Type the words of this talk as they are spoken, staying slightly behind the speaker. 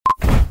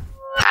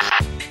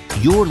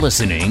You're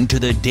listening to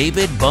the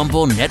David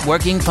Bumble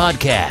Networking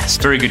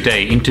Podcast. Very good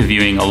day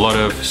interviewing a lot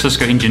of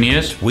Cisco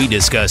engineers. We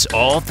discuss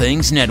all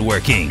things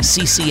networking,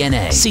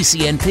 CCNA,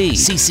 CCNP,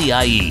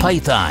 CCIE,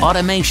 Python,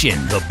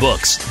 automation, the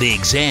books, the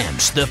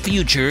exams, the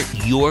future,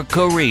 your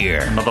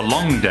career. Another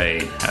long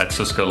day at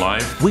Cisco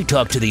Live. We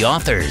talk to the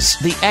authors,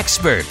 the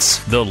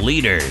experts, the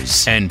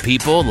leaders, and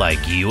people like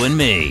you and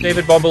me.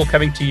 David Bumble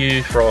coming to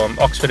you from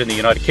Oxford in the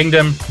United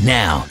Kingdom.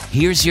 Now,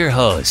 here's your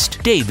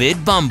host,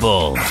 David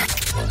Bumble.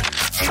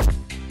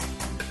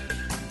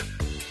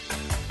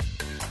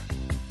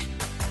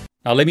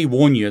 Now, let me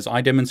warn you, as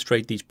I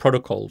demonstrate these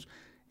protocols,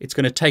 it's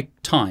going to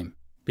take time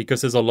because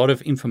there's a lot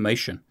of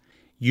information.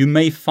 You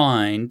may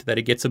find that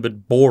it gets a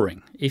bit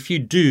boring. If you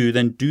do,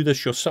 then do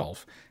this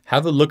yourself.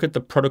 Have a look at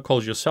the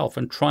protocols yourself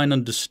and try and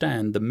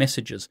understand the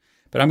messages.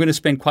 But I'm going to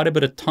spend quite a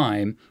bit of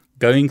time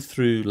going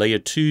through layer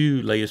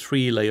 2, layer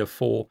 3, layer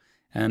 4,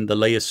 and the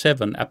layer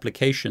 7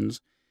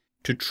 applications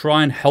to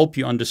try and help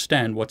you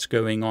understand what's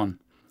going on.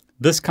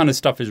 This kind of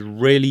stuff is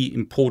really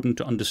important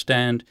to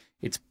understand.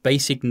 It's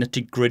basic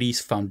nitty-gritty,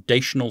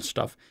 foundational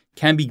stuff.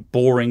 Can be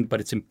boring, but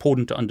it's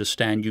important to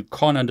understand. You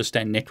can't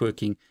understand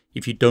networking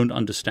if you don't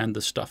understand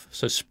this stuff.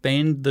 So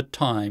spend the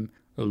time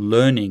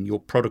learning your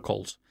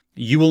protocols.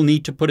 You will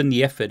need to put in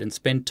the effort and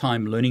spend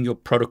time learning your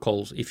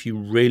protocols if you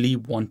really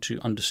want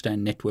to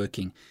understand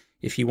networking.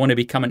 If you want to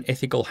become an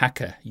ethical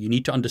hacker, you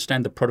need to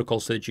understand the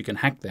protocols so that you can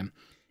hack them.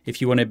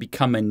 If you want to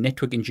become a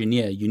network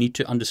engineer, you need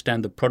to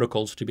understand the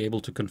protocols to be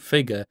able to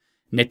configure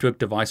network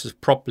devices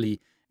properly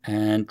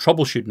and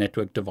troubleshoot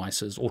network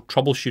devices or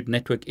troubleshoot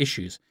network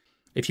issues.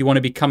 If you want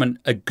to become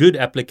a good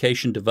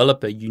application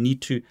developer, you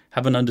need to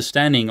have an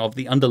understanding of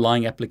the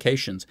underlying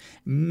applications.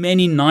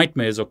 Many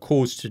nightmares are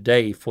caused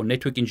today for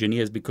network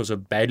engineers because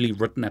of badly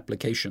written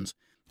applications.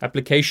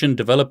 Application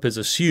developers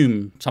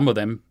assume, some of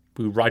them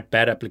who write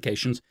bad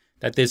applications,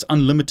 that there's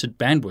unlimited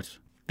bandwidth.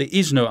 There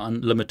is no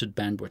unlimited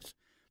bandwidth.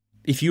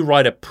 If you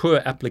write a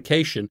poor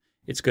application,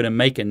 it's going to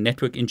make a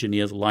network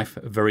engineer's life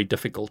very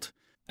difficult.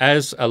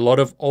 As a lot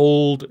of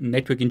old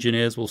network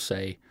engineers will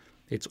say,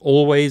 it's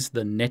always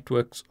the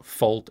network's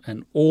fault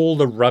and all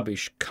the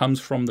rubbish comes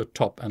from the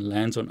top and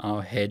lands on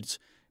our heads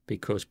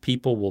because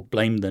people will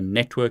blame the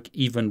network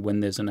even when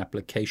there's an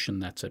application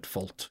that's at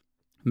fault.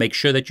 Make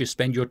sure that you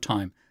spend your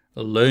time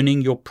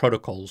learning your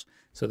protocols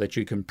so that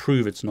you can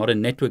prove it's not a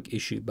network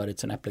issue, but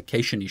it's an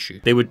application issue.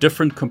 There were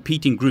different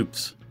competing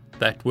groups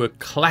that were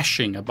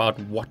clashing about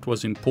what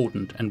was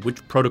important and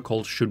which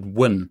protocols should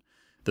win,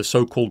 the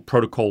so-called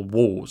protocol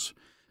wars.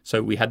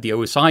 So we had the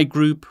OSI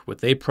group with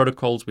their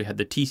protocols. We had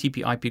the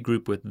TCP/IP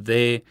group with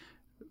their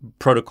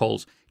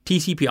protocols.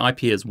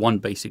 TCP/IP is one,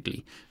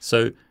 basically.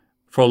 So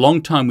for a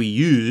long time, we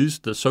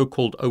used the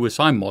so-called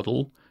OSI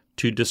model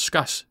to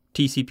discuss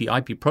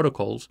TCP/IP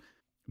protocols.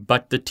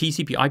 But the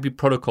TCP/IP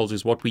protocols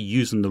is what we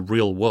use in the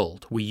real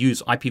world. We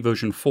use IP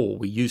version 4.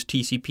 We use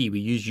TCP.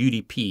 We use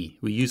UDP.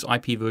 We use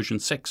IP version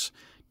 6.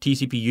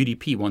 TCP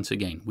UDP once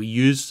again. We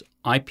use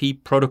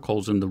IP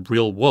protocols in the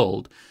real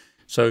world.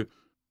 So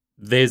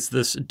there's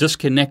this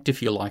disconnect,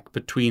 if you like,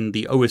 between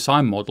the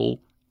OSI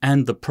model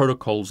and the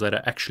protocols that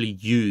are actually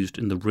used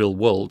in the real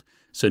world.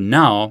 So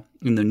now,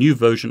 in the new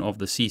version of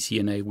the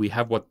CCNA, we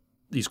have what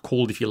is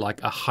called, if you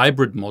like, a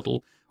hybrid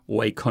model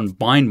or a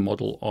combined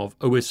model of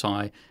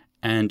OSI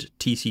and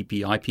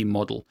TCP/IP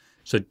model.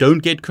 So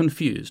don't get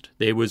confused.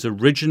 There was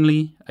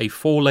originally a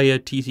 4-layer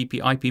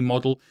TCP/IP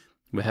model.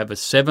 We have a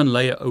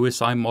 7-layer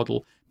OSI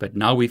model, but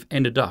now we've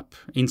ended up,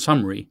 in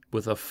summary,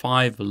 with a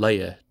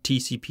 5-layer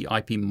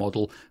TCP/IP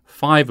model,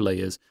 5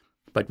 layers,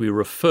 but we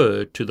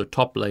refer to the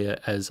top layer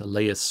as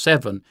layer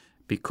 7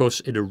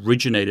 because it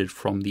originated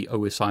from the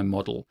OSI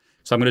model.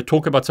 So I'm going to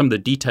talk about some of the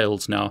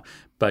details now,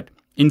 but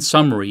in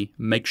summary,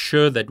 make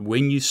sure that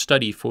when you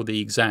study for the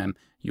exam,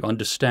 you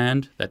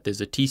understand that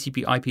there's a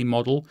TCP/IP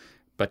model,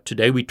 but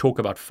today we talk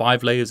about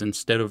 5 layers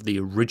instead of the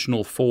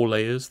original 4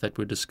 layers that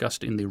were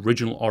discussed in the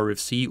original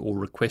RFC or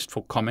request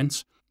for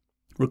comments.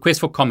 Requests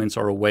for comments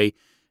are a way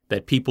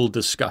that people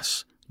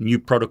discuss new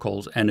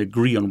protocols and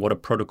agree on what a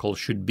protocol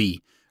should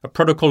be. A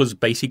protocol is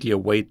basically a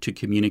way to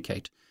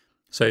communicate.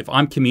 So if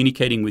I'm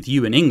communicating with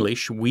you in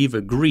English, we've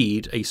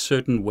agreed a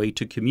certain way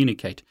to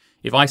communicate.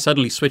 If I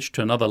suddenly switch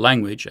to another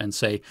language and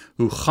say,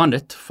 "Hoe gaan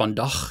het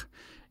vandaag?"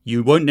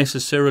 you won't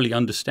necessarily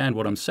understand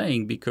what I'm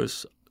saying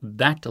because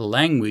that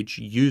language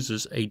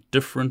uses a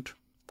different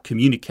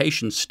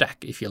communication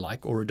stack, if you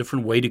like, or a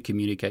different way to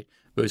communicate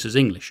versus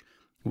English.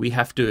 We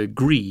have to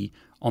agree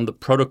on the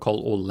protocol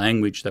or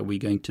language that we're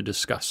going to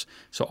discuss.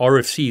 So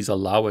RFCs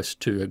allow us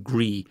to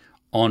agree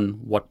on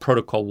what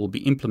protocol will be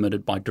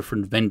implemented by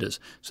different vendors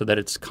so that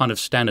it's kind of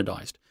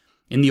standardized.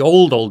 In the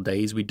old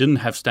days, we didn't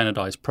have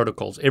standardized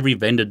protocols. Every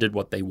vendor did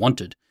what they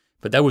wanted,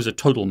 but that was a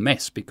total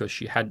mess because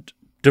you had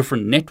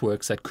different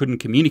networks that couldn't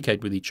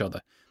communicate with each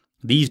other.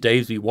 These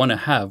days, we want to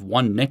have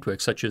one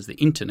network, such as the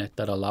internet,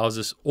 that allows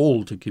us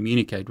all to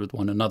communicate with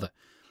one another.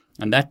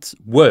 And that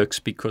works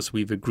because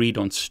we've agreed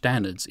on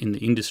standards in the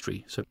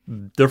industry. So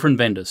different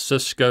vendors,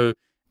 Cisco,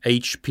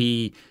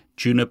 HP,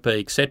 Juniper,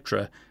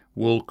 etc.,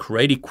 will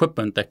create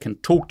equipment that can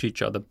talk to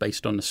each other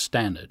based on a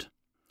standard.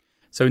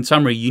 So in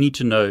summary, you need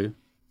to know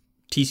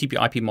TCP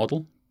IP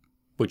model,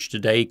 which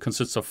today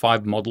consists of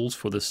 5 models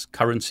for this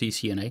current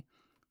CCNA,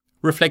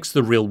 reflects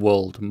the real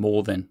world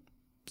more than,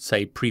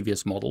 say,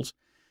 previous models.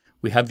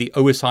 We have the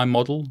OSI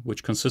model,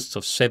 which consists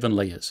of 7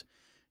 layers.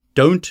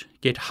 Don't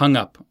get hung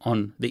up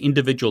on the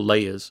individual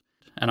layers,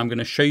 and I'm going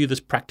to show you this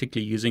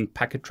practically using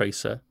Packet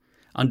Tracer.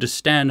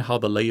 Understand how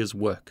the layers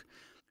work.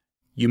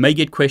 You may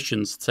get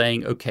questions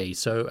saying, okay,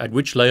 so at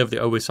which layer of the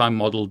OSI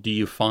model do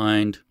you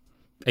find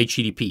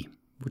HTTP,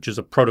 which is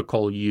a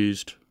protocol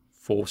used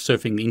for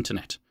surfing the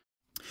internet?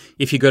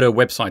 If you go to a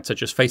website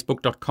such as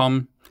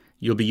facebook.com,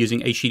 you'll be using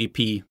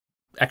HTTP.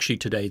 Actually,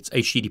 today it's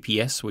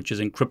HTTPS, which is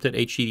encrypted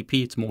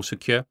HTTP. It's more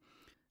secure.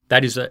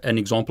 That is an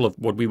example of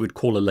what we would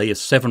call a layer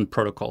 7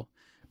 protocol.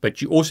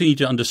 But you also need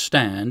to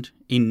understand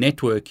in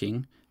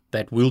networking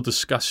that we'll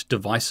discuss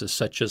devices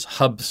such as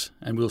hubs,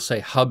 and we'll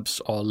say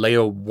hubs are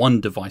layer 1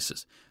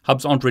 devices.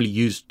 Hubs aren't really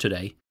used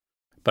today,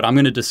 but I'm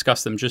going to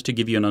discuss them just to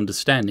give you an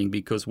understanding,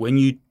 because when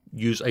you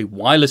use a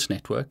wireless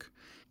network,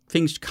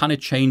 things kind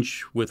of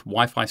change with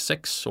Wi-Fi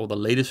 6 or the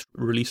latest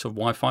release of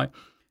Wi-Fi,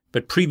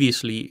 but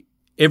previously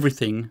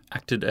everything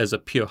acted as a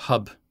pure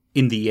hub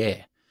in the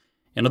air.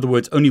 In other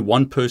words, only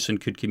one person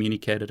could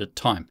communicate at a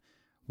time.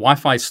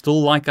 Wi-Fi is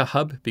still like a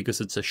hub because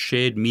it's a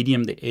shared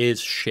medium, the air is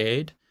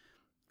shared.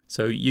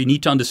 So you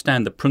need to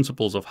understand the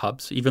principles of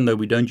hubs, even though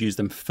we don't use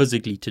them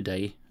physically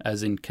today,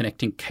 as in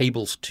connecting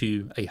cables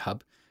to a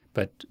hub.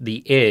 But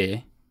the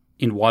air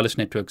in wireless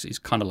networks is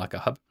kind of like a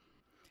hub.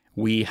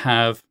 We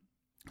have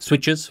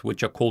switches,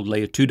 which are called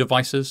layer 2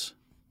 devices.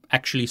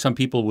 Actually, some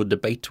people would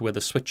debate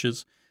whether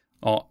switches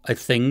are a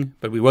thing,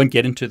 but we won't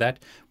get into that.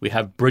 We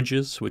have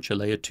bridges, which are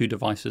layer 2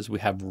 devices. We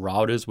have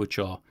routers, which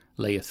are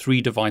layer 3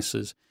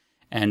 devices.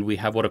 And we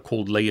have what are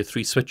called layer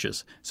 3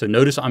 switches. So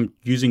notice I'm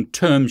using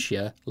terms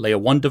here: layer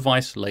 1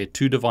 device, layer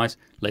 2 device,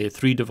 layer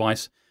 3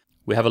 device.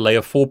 We have a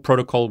layer 4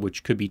 protocol,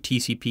 which could be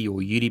TCP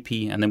or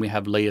UDP. And then we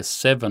have layer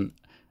 7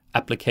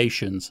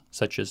 applications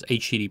such as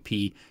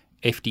HTTP,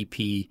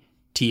 FTP,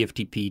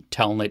 TFTP,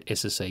 Telnet,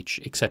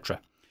 SSH,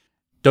 etc.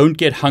 Don't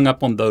get hung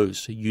up on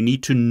those. You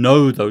need to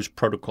know those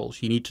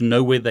protocols. You need to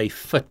know where they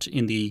fit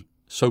in the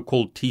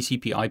so-called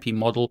TCP IP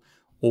model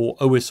or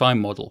OSI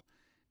model.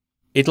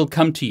 It'll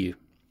come to you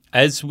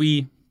as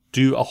we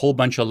do a whole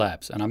bunch of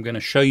labs, and I'm going to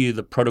show you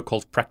the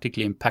protocols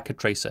practically in Packet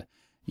Tracer.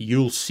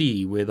 You'll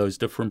see where those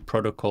different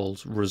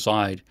protocols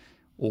reside,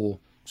 or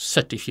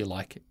sit, if you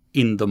like,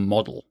 in the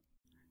model.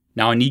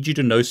 Now, I need you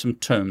to know some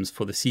terms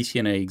for the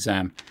CCNA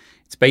exam.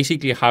 It's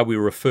basically how we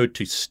refer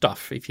to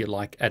stuff, if you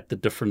like, at the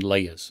different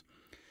layers.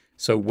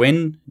 So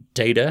when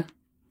data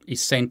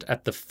is sent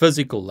at the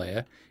physical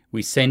layer,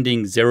 we're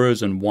sending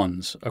zeros and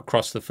ones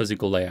across the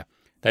physical layer.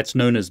 That's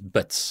known as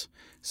bits.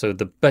 So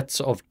the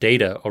bits of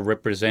data are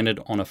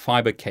represented on a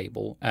fiber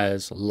cable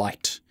as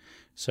light.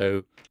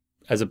 So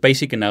as a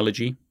basic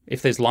analogy,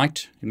 if there's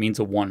light, it means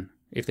a 1.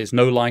 If there's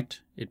no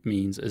light, it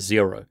means a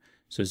 0.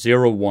 So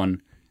 0,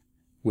 1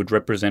 would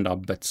represent our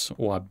bits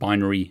or our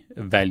binary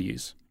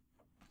values.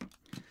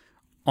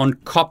 On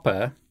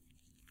copper,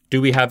 do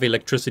we have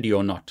electricity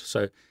or not?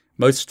 So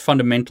most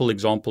fundamental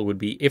example would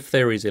be if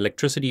there is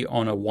electricity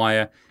on a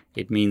wire,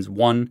 it means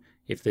 1.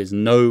 If there's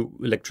no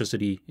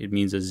electricity, it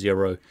means a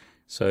 0.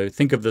 So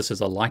think of this as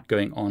a light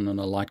going on and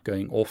a light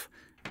going off.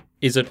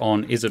 Is it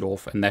on? Is it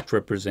off? And that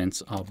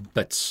represents our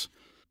bits.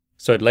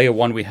 So at layer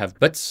 1, we have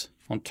bits.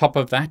 On top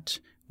of that,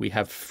 we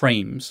have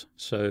frames.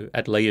 So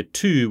at layer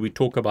 2, we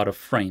talk about a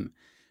frame.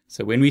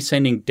 So when we're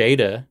sending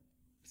data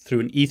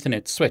through an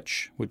Ethernet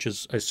switch, which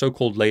is a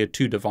so-called layer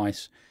 2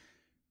 device,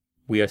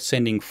 we are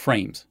sending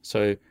frames.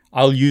 So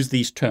I'll use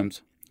these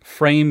terms.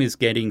 Frame is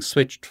getting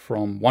switched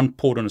from one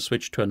port on a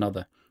switch to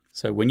another.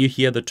 So when you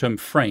hear the term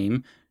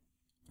frame,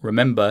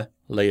 remember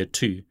layer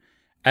 2.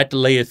 At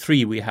layer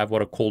 3, we have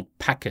what are called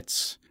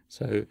packets.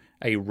 So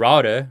a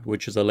router,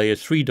 which is a layer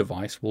 3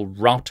 device, will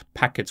route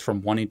packets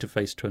from one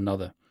interface to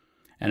another.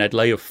 And at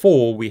layer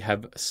 4, we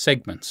have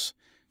segments.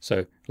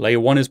 So layer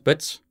 1 is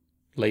bits,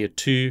 layer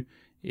 2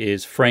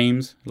 is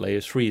frames,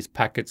 layer 3 is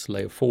packets,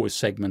 layer 4 is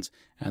segments,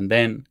 and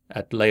then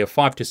at layer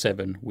 5 to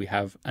 7, we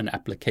have an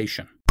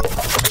application.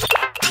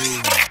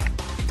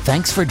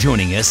 Thanks for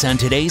joining us on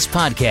today's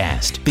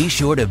podcast. Be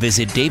sure to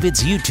visit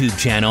David's YouTube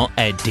channel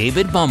at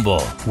David Bumble,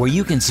 where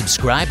you can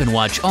subscribe and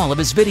watch all of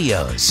his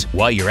videos.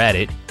 While you're at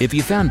it, if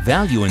you found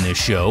value in this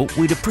show,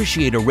 we'd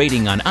appreciate a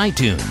rating on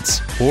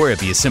iTunes. Or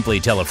if you simply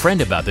tell a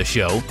friend about the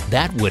show,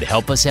 that would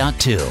help us out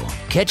too.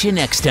 Catch you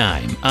next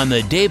time on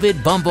the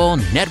David Bumble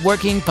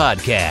Networking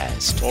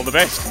Podcast. All the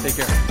best.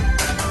 Take care.